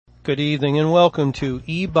Good evening and welcome to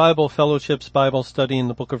E-Bible Fellowship's Bible study in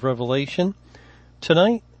the book of Revelation.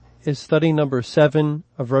 Tonight is study number 7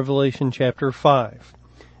 of Revelation chapter 5.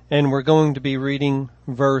 And we're going to be reading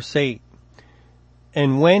verse 8.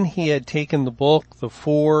 And when he had taken the book, the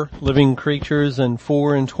 4 living creatures and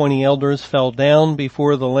 24 elders fell down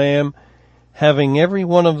before the Lamb, having every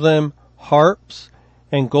one of them harps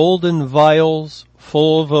and golden vials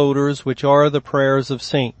full of odors, which are the prayers of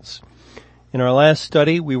saints. In our last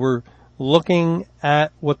study, we were looking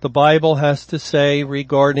at what the Bible has to say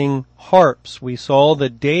regarding harps. We saw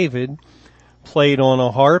that David played on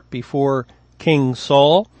a harp before King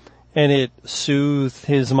Saul, and it soothed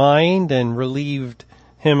his mind and relieved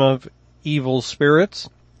him of evil spirits.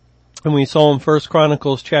 And we saw in 1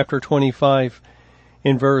 Chronicles chapter 25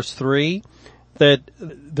 in verse 3 that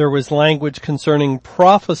there was language concerning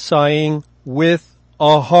prophesying with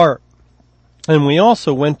a harp. And we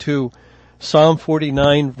also went to Psalm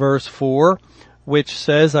 49 verse 4, which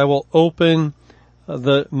says, I will open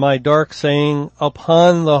my dark saying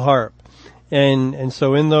upon the harp. And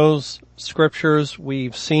so in those scriptures,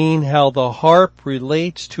 we've seen how the harp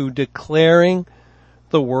relates to declaring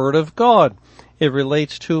the word of God. It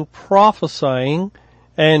relates to prophesying,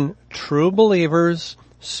 and true believers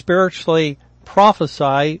spiritually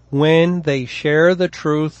prophesy when they share the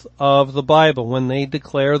truth of the Bible, when they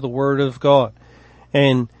declare the word of God.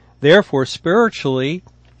 And therefore, spiritually,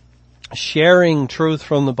 sharing truth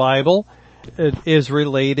from the Bible is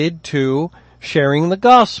related to sharing the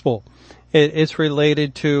gospel. It's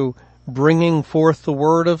related to bringing forth the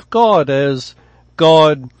word of God as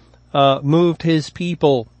God moved his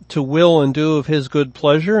people to will and do of his good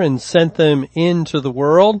pleasure and sent them into the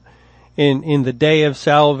world in the day of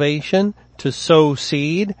salvation to sow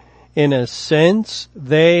seed. In a sense,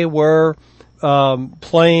 they were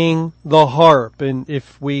playing the harp. And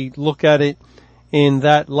if we look at it in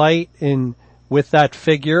that light and with that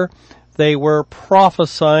figure, they were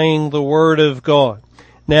prophesying the word of God.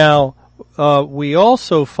 Now, we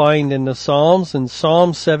also find in the Psalms, in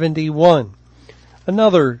Psalm 71,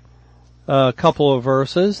 another couple of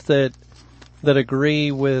verses that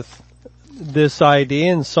agree with this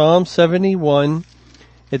idea. In Psalm 71,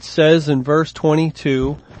 it says in verse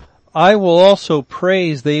 22, I will also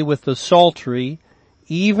praise thee with the psaltery,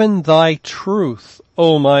 even thy truth,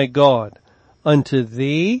 O my God. Unto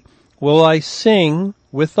thee will I sing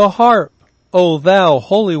with the harp, O thou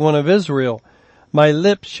Holy One of Israel. My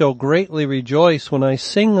lips shall greatly rejoice when I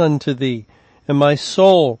sing unto thee, and my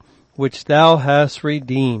soul which thou hast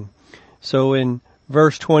redeemed. So in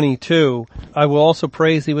verse 22, I will also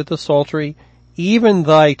praise thee with the psaltery, even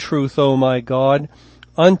thy truth, O my God.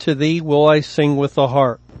 Unto thee will I sing with the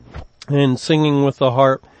harp. And singing with the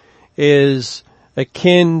harp is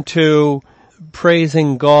akin to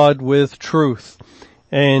praising God with truth.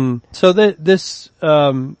 And so this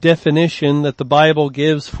definition that the Bible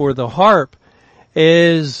gives for the harp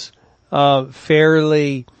is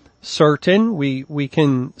fairly certain. We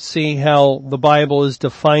can see how the Bible is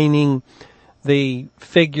defining the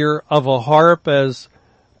figure of a harp as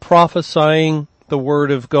prophesying the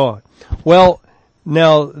word of God. Well,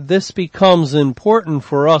 now, this becomes important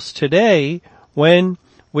for us today when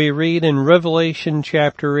we read in Revelation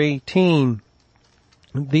chapter 18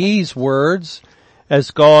 these words,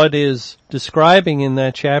 as God is describing in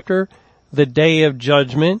that chapter, the day of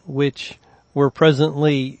judgment, which we're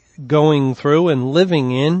presently going through and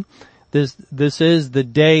living in. This is the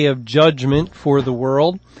day of judgment for the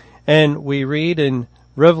world. And we read in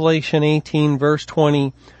Revelation 18 verse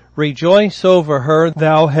 20, Rejoice over her,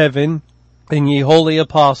 thou heaven, and ye holy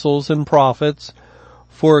apostles and prophets,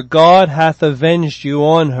 for God hath avenged you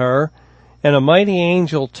on her. And a mighty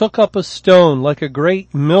angel took up a stone like a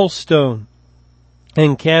great millstone,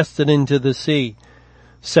 and cast it into the sea,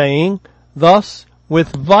 saying, Thus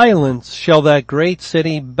with violence shall that great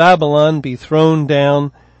city Babylon be thrown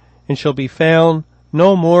down, and shall be found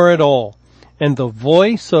no more at all. And the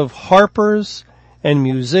voice of harpers and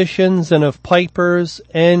musicians and of pipers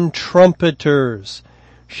and trumpeters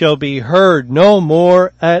shall be heard no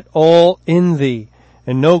more at all in thee,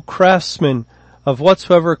 and no craftsman of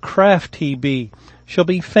whatsoever craft he be shall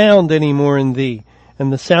be found any more in thee,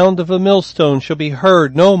 and the sound of a millstone shall be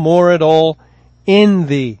heard no more at all in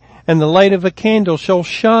thee, and the light of a candle shall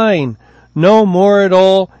shine no more at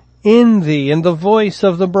all in thee, and the voice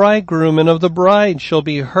of the bridegroom and of the bride shall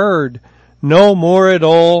be heard no more at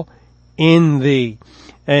all in thee.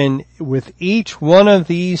 And with each one of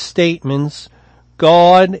these statements,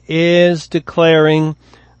 God is declaring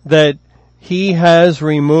that he has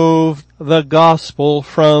removed the gospel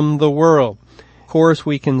from the world. Of course,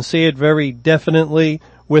 we can see it very definitely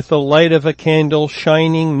with the light of a candle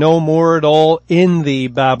shining no more at all in thee,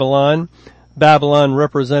 Babylon. Babylon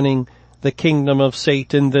representing the kingdom of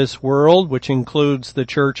Satan, this world, which includes the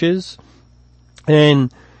churches.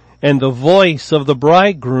 And the voice of the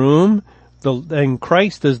bridegroom, and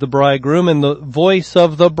Christ is the bridegroom, and the voice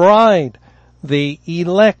of the bride, the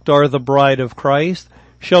elect are the bride of Christ,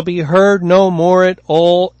 shall be heard no more at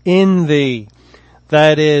all in thee.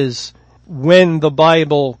 That is, when the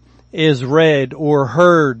Bible is read or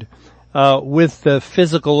heard with the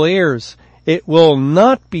physical ears, it will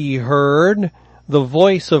not be heard. The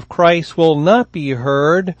voice of Christ will not be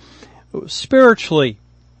heard spiritually.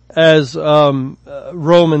 As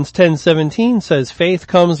Romans 10:17 says, faith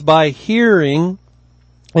comes by hearing,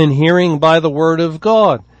 and hearing by the word of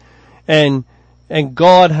God. And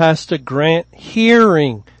God has to grant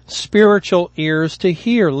hearing, spiritual ears to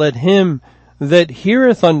hear. Let him that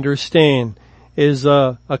heareth understand is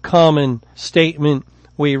a common statement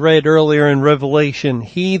we read earlier in Revelation.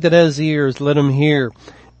 He that has ears, let him hear.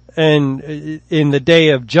 And in the day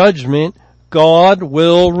of judgment, God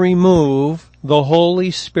will remove the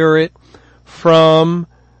Holy Spirit from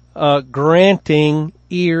granting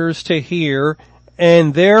ears to hear,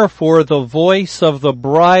 and therefore the voice of the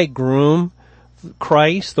bridegroom,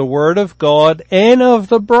 Christ, the Word of God, and of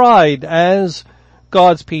the bride, as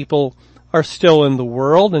God's people are still in the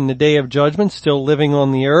world in the day of judgment, still living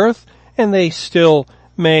on the earth, and they still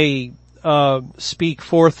may speak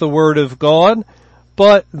forth the Word of God,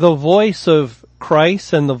 but the voice of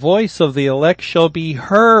Christ and the voice of the elect shall be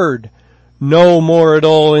heard no more at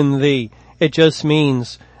all in thee. It just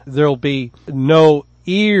means there'll be no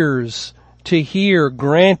ears to hear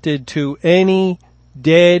granted to any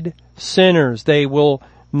dead sinners. They will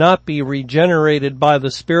not be regenerated by the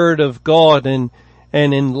Spirit of God and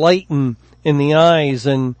enlightened in the eyes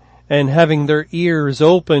and having their ears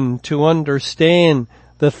open to understand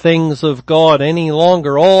the things of God any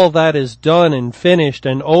longer. All that is done and finished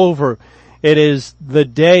and over. It is the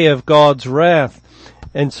day of God's wrath.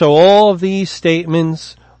 And so all of these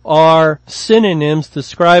statements are synonyms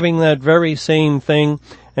describing that very same thing.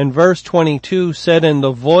 And verse 22 said, and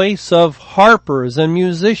the voice of harpers and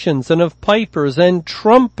musicians and of pipers and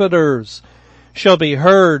trumpeters shall be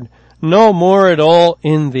heard no more at all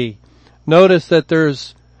in thee. Notice that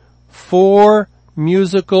there's 4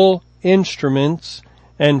 musical instruments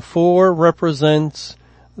and 4 represents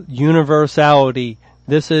universality.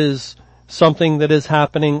 This is something that is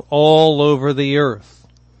happening all over the earth.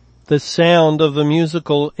 The sound of the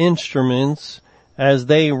musical instruments as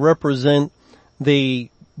they represent the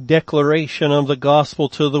declaration of the gospel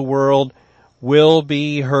to the world will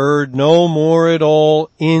be heard no more at all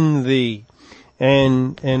in thee.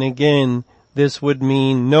 And again, this would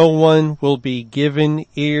mean no one will be given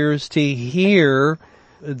ears to hear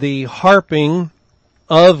the harping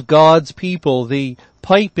of God's people, the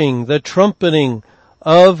piping, the trumpeting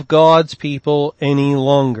of God's people any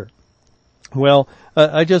longer. Well,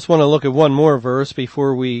 I just want to look at one more verse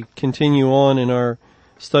before we continue on in our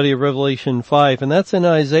study of Revelation 5, and that's in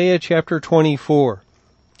Isaiah chapter 24.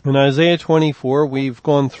 In Isaiah 24, we've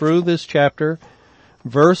gone through this chapter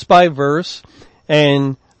verse by verse,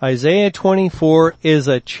 and Isaiah 24 is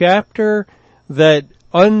a chapter that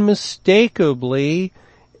unmistakably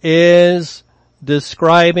is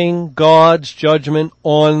describing God's judgment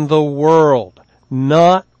on the world,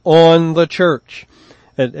 not on the church.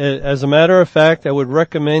 As a matter of fact, I would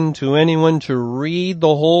recommend to anyone to read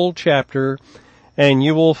the whole chapter, and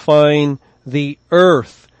you will find the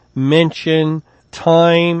earth mentioned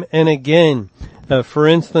time and again. For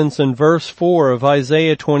instance, in verse 4 of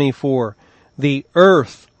Isaiah 24, the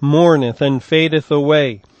earth mourneth and fadeth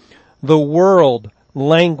away. The world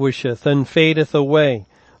languisheth and fadeth away.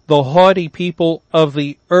 The haughty people of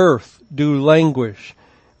the earth do languish.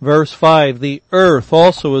 Verse 5, the earth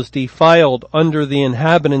also is defiled under the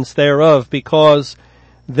inhabitants thereof, because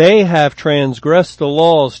they have transgressed the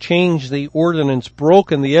laws, changed the ordinance,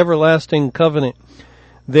 broken the everlasting covenant.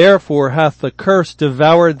 Therefore hath the curse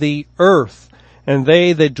devoured the earth, and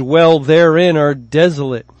they that dwell therein are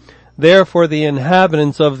desolate. Therefore the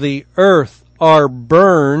inhabitants of the earth are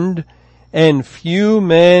burned, and few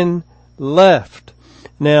men left.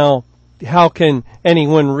 Now, how can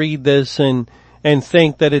anyone read this and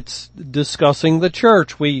think that it's discussing the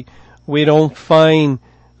church? We don't find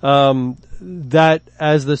that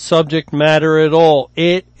as the subject matter at all.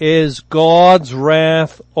 It is God's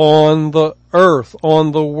wrath on the earth,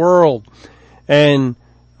 on the world. And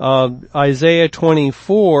Isaiah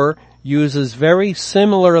 24 uses very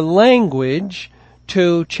similar language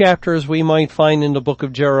to chapters we might find in the book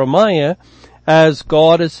of Jeremiah, as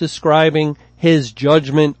God is describing his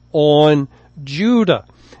judgment on Judah.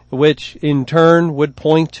 which in turn would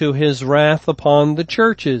point to his wrath upon the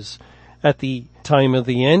churches at the time of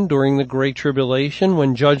the end during the Great Tribulation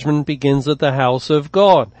when judgment begins at the house of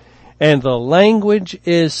God. And the language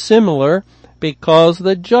is similar because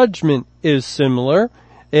the judgment is similar.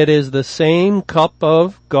 It is the same cup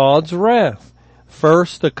of God's wrath.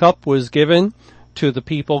 First, the cup was given to the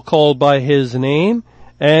people called by his name,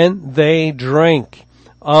 and they drank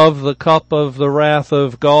of the cup of the wrath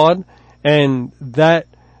of God, and that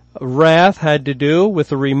wrath had to do with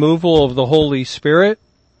the removal of the Holy Spirit,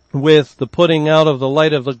 with the putting out of the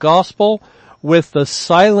light of the gospel, with the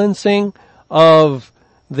silencing of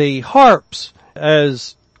the harps,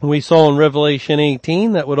 as we saw in Revelation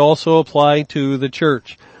 18, that would also apply to the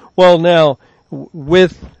church. Well, now,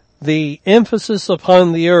 with the emphasis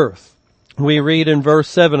upon the earth, we read in verse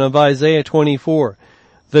 7 of Isaiah 24,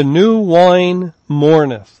 "The new wine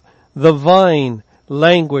mourneth, the vine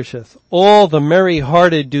languisheth, all the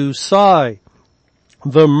merry-hearted do sigh,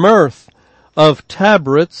 the mirth of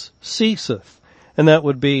tabrets ceaseth." And that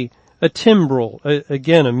would be a timbrel,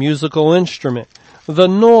 again, a musical instrument. "The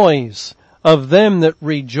noise of them that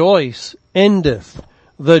rejoice endeth,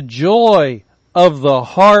 the joy of the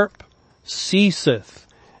harp ceaseth."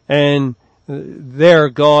 And there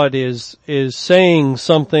God is saying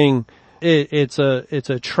something. It's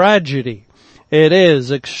a tragedy. It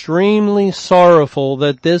is extremely sorrowful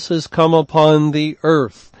that this has come upon the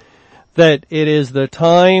earth, that it is the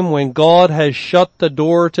time when God has shut the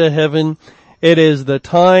door to heaven. It is the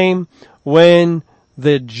time when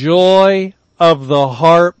the joy of the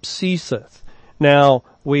harp ceaseth. Now,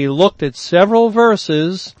 we looked at several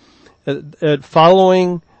verses at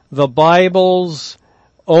following the Bible's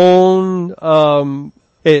own,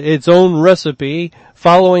 its own recipe,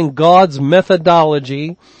 following God's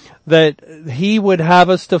methodology that he would have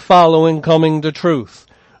us to follow in coming to truth.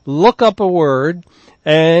 Look up a word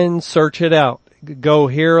and search it out. Go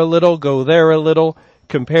here a little, go there a little,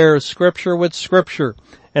 compare scripture with scripture.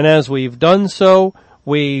 And as we've done so,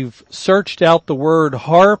 we've searched out the word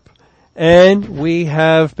harp, and we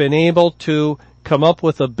have been able to come up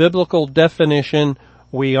with a biblical definition.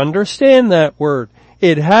 We understand that word.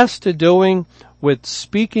 It has to do with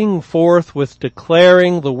speaking forth, with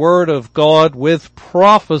declaring the word of God, with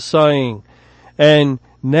prophesying. And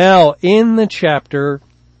now in the chapter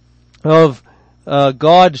of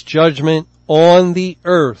God's judgment on the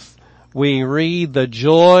earth, we read, "The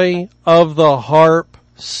joy of the harp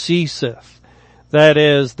ceaseth." That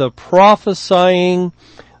is the prophesying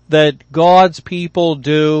that God's people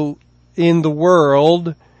do in the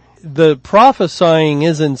world. The prophesying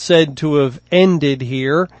isn't said to have ended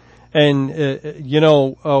here. And,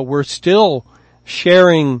 we're still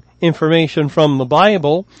sharing information from the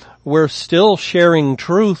Bible. We're still sharing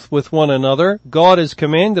truth with one another. God has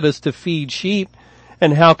commanded us to feed sheep.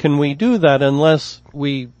 And how can we do that unless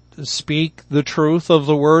we speak the truth of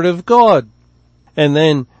the Word of God? And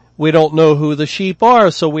then we don't know who the sheep are,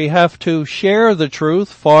 so we have to share the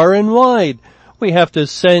truth far and wide. We have to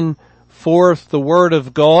send forth the Word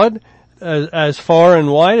of God as far and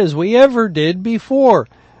wide as we ever did before.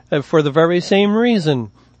 For the very same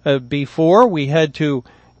reason. Before, we had to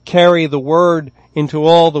carry the word into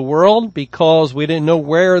all the world because we didn't know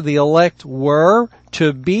where the elect were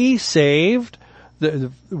to be saved.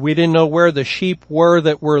 We didn't know where the sheep were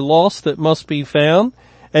that were lost that must be found.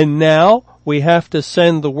 And now we have to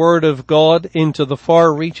send the word of God into the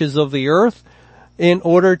far reaches of the earth in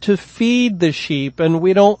order to feed the sheep. And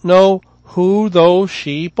we don't know who those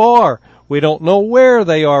sheep are. We don't know where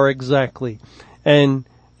they are exactly. And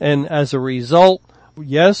as a result,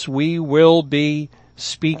 yes, we will be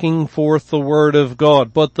speaking forth the word of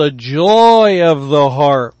God. But the joy of the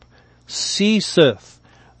harp ceaseth.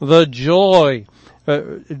 The joy.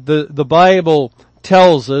 The Bible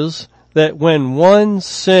tells us that when one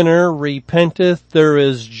sinner repenteth, there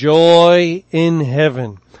is joy in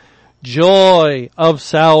heaven. Joy of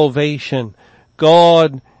salvation.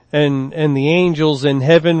 God and the angels in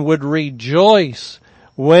heaven would rejoice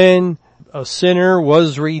when a sinner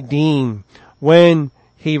was redeemed, when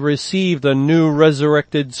he received a new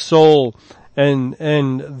resurrected soul and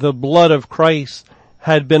the blood of Christ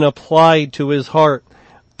had been applied to his heart.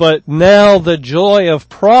 But now the joy of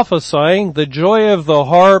prophesying, the joy of the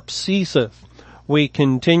harp ceaseth. We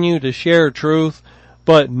continue to share truth,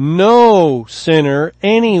 but no sinner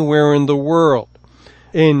anywhere in the world,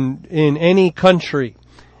 in any country,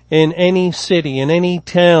 in any city, in any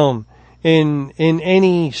town, in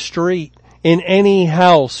any street, in any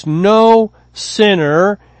house, no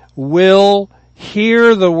sinner will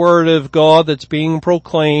hear the word of God that's being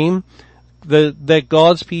proclaimed, that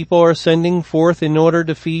God's people are sending forth in order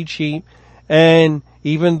to feed sheep, and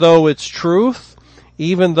even though it's truth,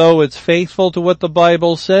 even though it's faithful to what the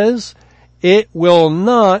Bible says, it will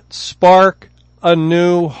not spark a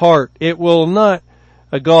new heart. It will not,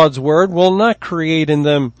 God's word will not create in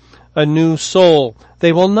them a new soul.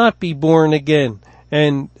 They will not be born again.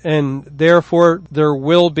 And therefore there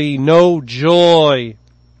will be no joy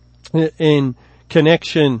in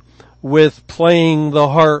connection with playing the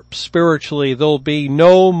harp spiritually. There'll be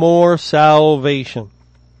no more salvation.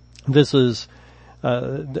 This is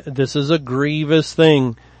a grievous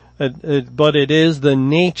thing, but it is the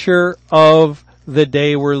nature of the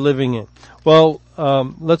day we're living in. Well,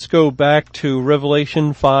 let's go back to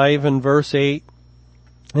Revelation 5 and verse 8.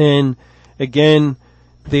 And again,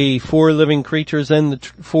 the 4 living creatures and the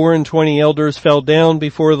 24 elders fell down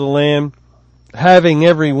before the Lamb, having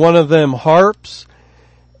every one of them harps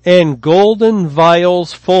and golden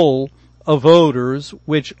vials full of odors,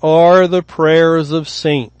 which are the prayers of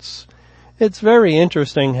saints. It's very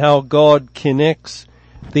interesting how God connects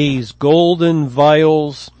these golden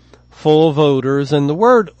vials full of odors, and the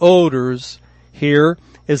word odors here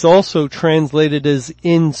is also translated as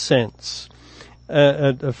incense.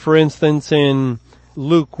 For instance, in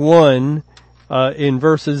Luke 1, in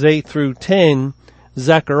verses 8 through 10,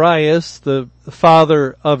 Zacharias, the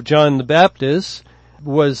father of John the Baptist,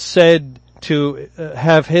 was said to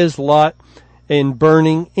have his lot in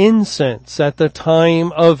burning incense at the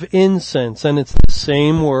time of incense. And it's the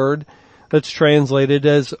same word that's translated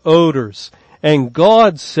as odors. And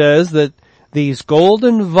God says that these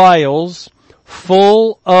golden vials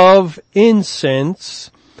full of incense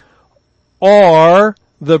are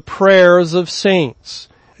the prayers of saints.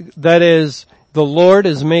 That is, the Lord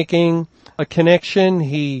is making a connection.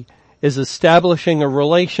 He is establishing a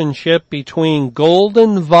relationship between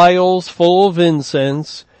golden vials full of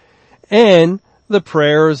incense and the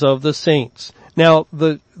prayers of the saints. Now,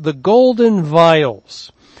 the golden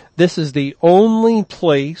vials, this is the only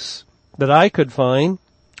place that I could find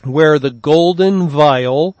where the golden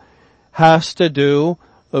vial has to do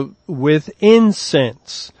with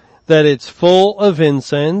incense, that it's full of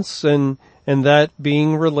incense and that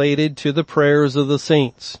being related to the prayers of the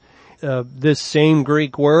saints. This same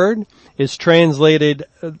Greek word is translated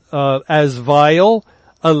as vial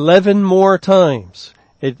 11 more times.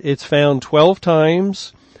 It's found 12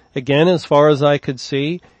 times, again, as far as I could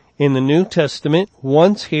see, in the New Testament,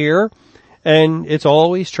 once here, and it's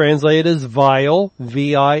always translated as vial,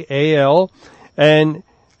 V-I-A-L, and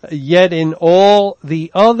yet in all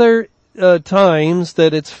the other times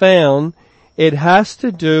that it's found, it has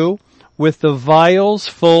to do with the vials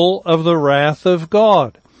full of the wrath of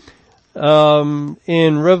God.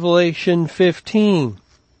 In Revelation 15,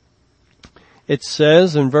 it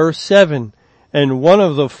says in verse 7, and one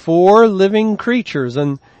of the 4 living creatures,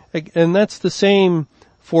 and that's the same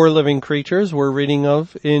 4 living creatures we're reading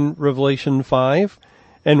of in Revelation 5,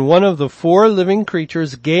 and one of the 4 living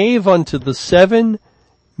creatures gave unto the 7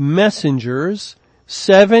 messengers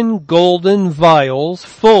 7 golden vials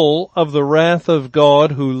full of the wrath of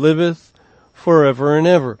God who liveth forever and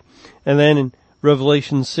ever. And then in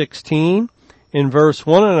Revelation 16, in verse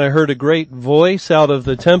 1, and I heard a great voice out of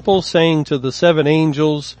the temple saying to the 7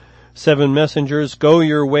 angels, 7 messengers, go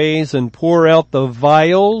your ways and pour out the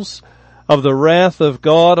vials of the wrath of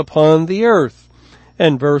God upon the earth.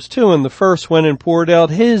 And verse 2, and the first went and poured out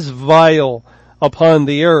his vial upon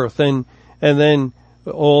the earth. And then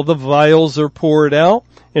all the vials are poured out.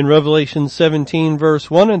 In Revelation 17 verse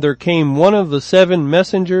 1, and there came one of the 7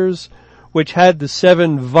 messengers which had the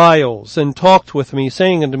 7 vials, and talked with me,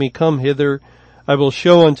 saying unto me, come hither, I will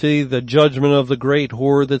show unto thee the judgment of the great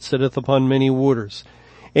whore that sitteth upon many waters.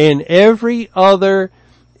 In every other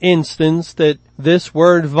instance that this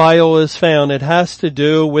word vial is found, it has to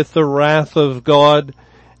do with the wrath of God,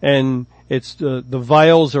 and it's the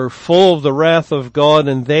vials are full of the wrath of God,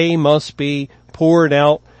 and they must be poured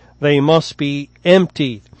out. They must be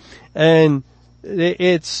emptied. And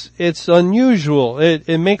it's unusual.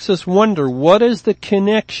 It makes us wonder, what is the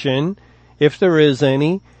connection, if there is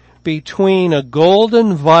any, between a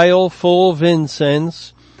golden vial full of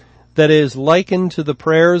incense that is likened to the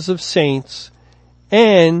prayers of saints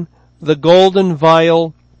and the golden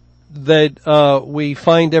vial that we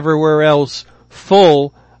find everywhere else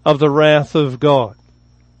full of the wrath of God?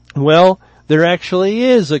 Well, there actually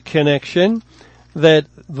is a connection that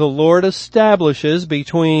the Lord establishes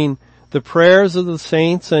between the prayers of the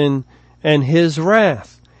saints and His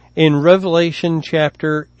wrath. In Revelation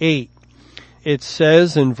chapter 8, it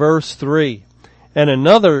says in verse 3, and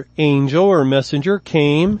another angel or messenger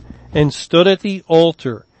came and stood at the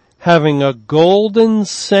altar, having a golden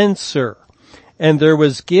censer, and there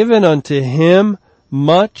was given unto him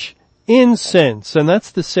much incense. And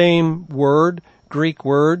that's the same word, Greek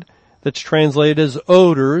word, that's translated as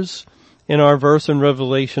odors in our verse in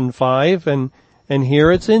Revelation 5. And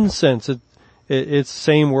here it's incense. It's the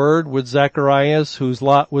same word with Zacharias, whose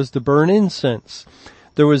lot was to burn incense.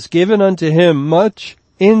 There was given unto him much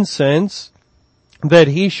incense, that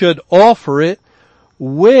he should offer it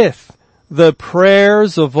with the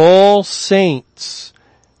prayers of all saints.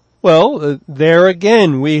 Well, there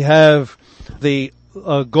again we have the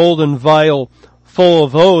golden vial full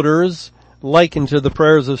of odors likened to the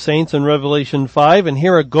prayers of saints in Revelation 5, and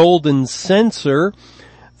here a golden censer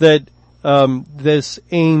that this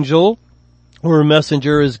angel or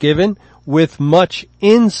messenger is given with much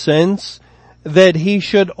incense, that he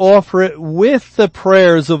should offer it with the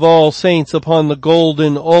prayers of all saints upon the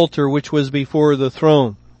golden altar which was before the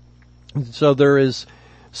throne. So there is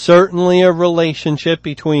certainly a relationship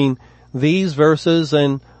between these verses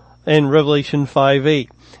and Revelation 5:8.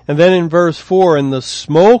 And then in verse 4, and the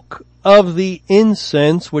smoke of the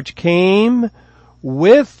incense which came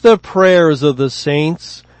with the prayers of the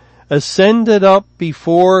saints ascended up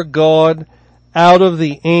before God out of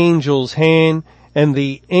the angel's hand, and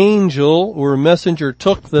the angel or messenger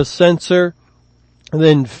took the censer,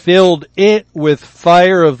 then filled it with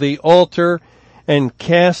fire of the altar, and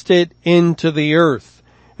cast it into the earth.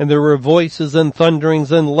 And there were voices and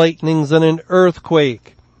thunderings and lightnings and an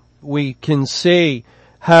earthquake. We can see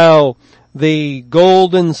how the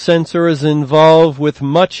golden censer is involved with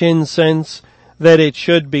much incense, that it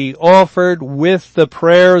should be offered with the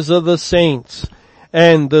prayers of the saints.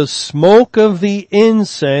 And the smoke of the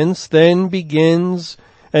incense then begins,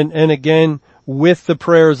 and again, with the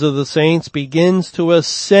prayers of the saints, begins to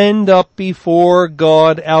ascend up before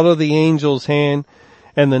God out of the angel's hand.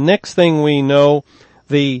 And the next thing we know,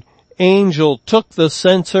 the angel took the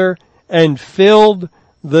censer and filled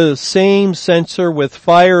the same censer with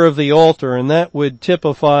fire of the altar, and that would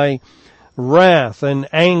typify wrath and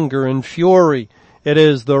anger and fury. It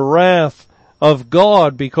is the wrath of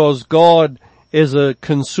God, because God is a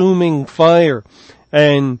consuming fire.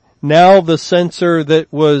 And now the censer that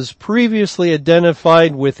was previously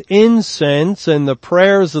identified with incense and the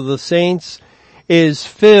prayers of the saints is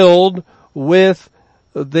filled with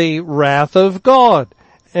the wrath of God.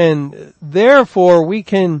 And therefore we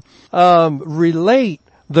can relate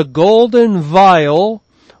the golden vial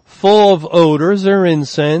full of odors or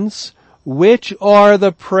incense, which are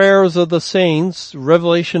the prayers of the saints,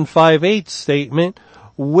 Revelation 5:8 statement,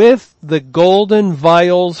 with the golden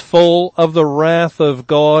vials full of the wrath of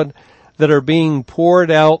God that are being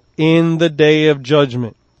poured out in the day of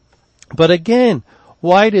judgment. But again,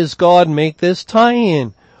 why does God make this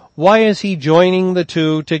tie-in? Why is he joining the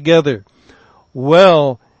two together?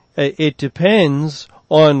 Well, it depends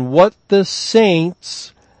on what the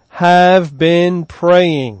saints have been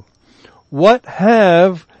praying. What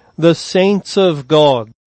have the saints of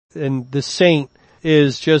God? And the saint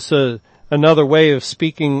is just another way of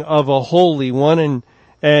speaking of a holy one,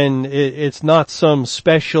 and it's not some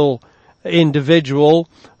special individual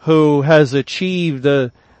who has achieved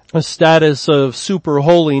a status of super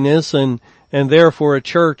holiness and therefore a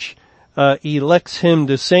church elects him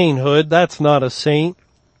to sainthood. That's not a saint.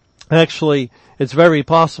 Actually, it's very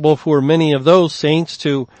possible for many of those saints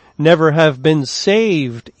to never have been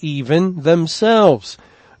saved even themselves.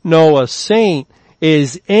 No, a saint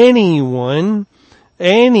is anyone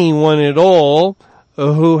at all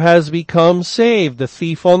who has become saved. The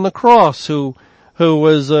thief on the cross who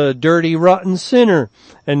was a dirty, rotten sinner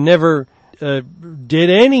and never did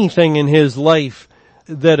anything in his life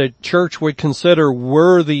that a church would consider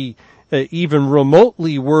worthy, even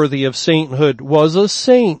remotely worthy of sainthood, was a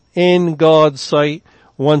saint in God's sight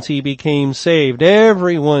once he became saved.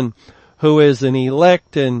 Everyone who is an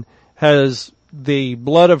elect and has the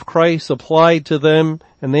blood of Christ applied to them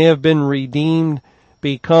and they have been redeemed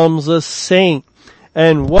becomes a saint.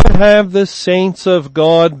 And what have the saints of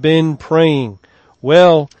God been praying?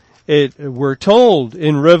 Well, we're told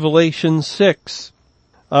in Revelation 6,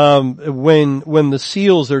 when the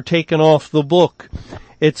seals are taken off the book,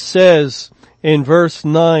 it says in verse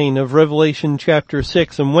 9 of Revelation chapter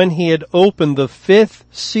 6, and when he had opened the fifth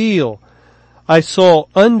seal, I saw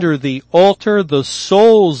under the altar the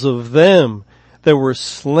souls of them that were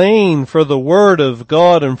slain for the word of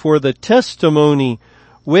God and for the testimony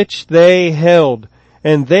which they held.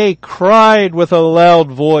 And they cried with a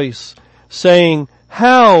loud voice, saying,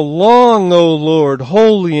 How long, O Lord,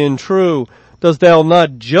 holy and true, dost thou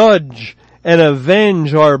not judge and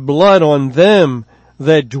avenge our blood on them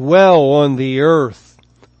that dwell on the earth?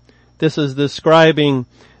 This is describing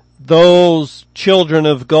those children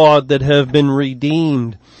of God that have been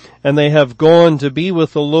redeemed, and they have gone to be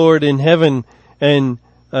with the Lord in heaven, and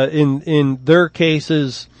in their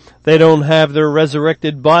cases, they don't have their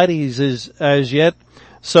resurrected bodies as yet.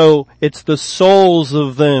 So it's the souls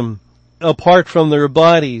of them, apart from their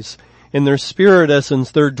bodies. In their spirit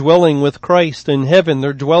essence, they're dwelling with Christ in heaven.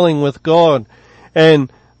 They're dwelling with God.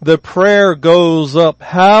 And the prayer goes up,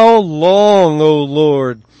 how long, O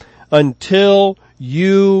Lord, until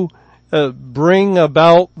you bring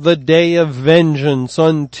about the day of vengeance,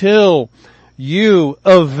 until you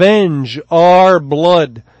avenge our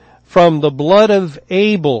blood, from the blood of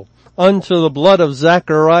Abel unto the blood of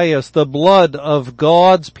Zacharias. The blood of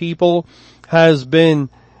God's people has been,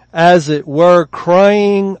 as it were,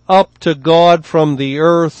 crying up to God from the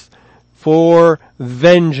earth for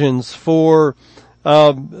vengeance, for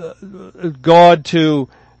God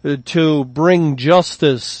to bring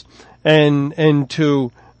justice and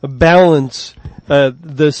to balance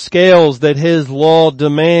the scales that His law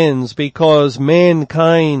demands, because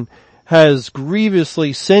mankind has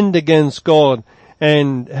grievously sinned against God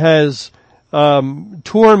and has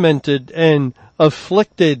tormented and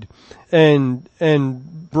afflicted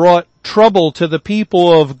and brought trouble to the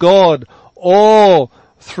people of God all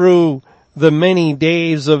through the many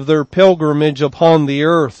days of their pilgrimage upon the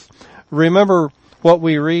earth. Remember what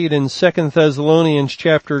we read in 2 Thessalonians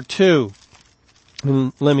chapter 2.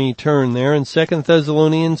 And let me turn there. In 2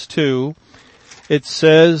 Thessalonians 2, it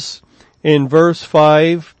says in verse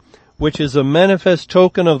 5, which is a manifest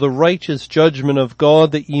token of the righteous judgment of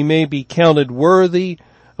God, that ye may be counted worthy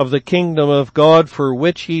of the kingdom of God, for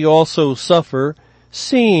which ye also suffer,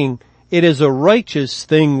 seeing it is a righteous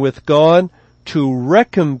thing with God to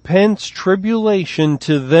recompense tribulation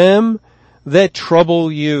to them that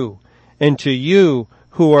trouble you, and to you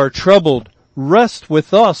who are troubled, rest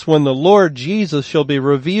with us when the Lord Jesus shall be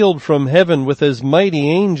revealed from heaven with His mighty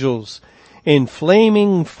angels in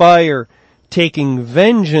flaming fire, taking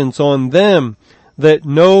vengeance on them that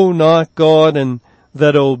know not God and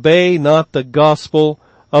that obey not the gospel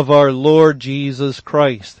of our Lord Jesus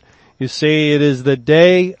Christ. You see, it is the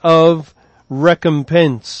day of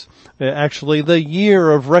recompense, actually the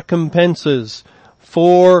year of recompenses,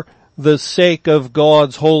 for the sake of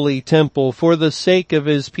God's holy temple, for the sake of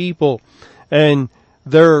His people. And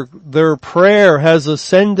their prayer has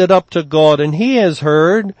ascended up to God, and He has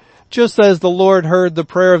heard, just as the Lord heard the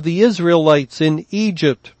prayer of the Israelites in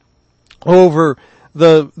Egypt over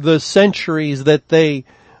the centuries that they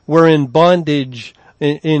were in bondage,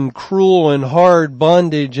 in cruel and hard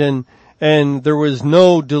bondage, and there was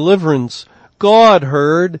no deliverance. God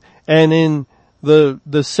heard, and in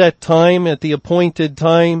the set time, at the appointed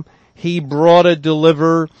time, He brought a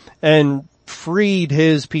deliverer and freed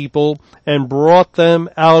His people and brought them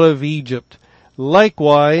out of Egypt.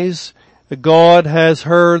 Likewise, God has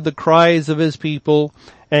heard the cries of His people,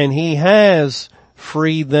 and He has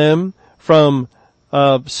freed them from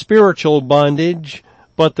spiritual bondage,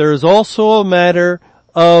 but there's also a matter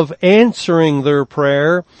of answering their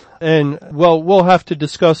prayer. And, well, we'll have to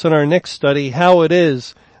discuss in our next study how it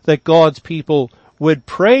is that God's people would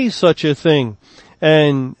pray such a thing.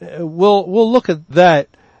 And we'll look at that.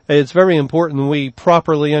 It's very important we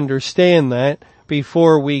properly understand that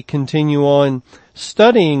before we continue on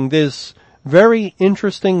studying this very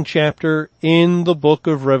interesting chapter in the book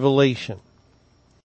of Revelation.